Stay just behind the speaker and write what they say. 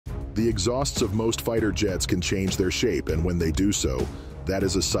The exhausts of most fighter jets can change their shape, and when they do so, that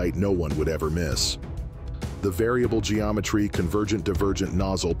is a sight no one would ever miss. The variable geometry convergent-divergent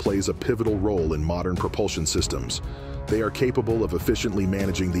nozzle plays a pivotal role in modern propulsion systems. They are capable of efficiently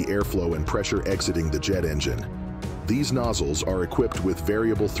managing the airflow and pressure exiting the jet engine. These nozzles are equipped with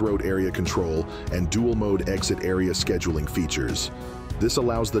variable throat area control and dual-mode exit area scheduling features. This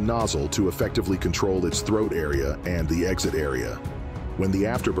allows the nozzle to effectively control its throat area and the exit area. When the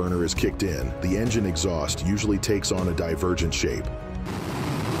afterburner is kicked in, the engine exhaust usually takes on a divergent shape.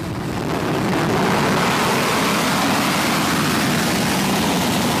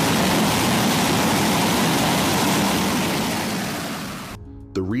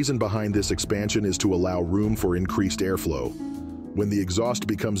 The reason behind this expansion is to allow room for increased airflow. When the exhaust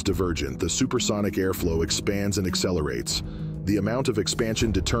becomes divergent, the supersonic airflow expands and accelerates. The amount of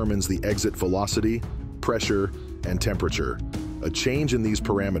expansion determines the exit velocity, pressure, and temperature. A change in these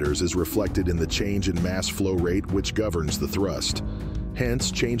parameters is reflected in the change in mass flow rate, which governs the thrust.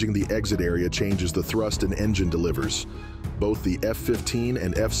 Hence, changing the exit area changes the thrust an engine delivers. Both the F-15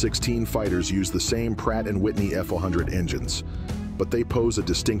 and F-16 fighters use the same Pratt & Whitney F-100 engines, but they pose a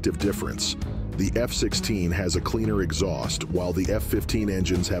distinctive difference. The F-16 has a cleaner exhaust, while the F-15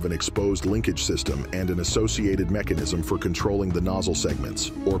 engines have an exposed linkage system and an associated mechanism for controlling the nozzle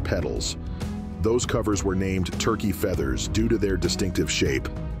segments, or pedals. Those covers were named turkey feathers due to their distinctive shape.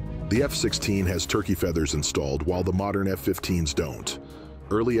 The F-16 has turkey feathers installed, while the modern F-15s don't.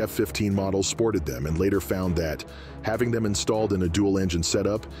 Early F-15 models sported them and later found that having them installed in a dual-engine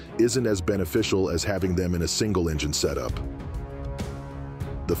setup isn't as beneficial as having them in a single-engine setup.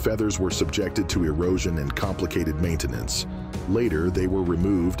 The feathers were subjected to erosion and complicated maintenance. Later, they were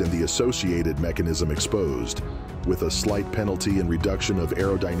removed and the associated mechanism exposed, with a slight penalty and reduction of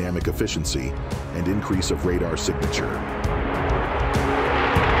aerodynamic efficiency and increase of radar signature.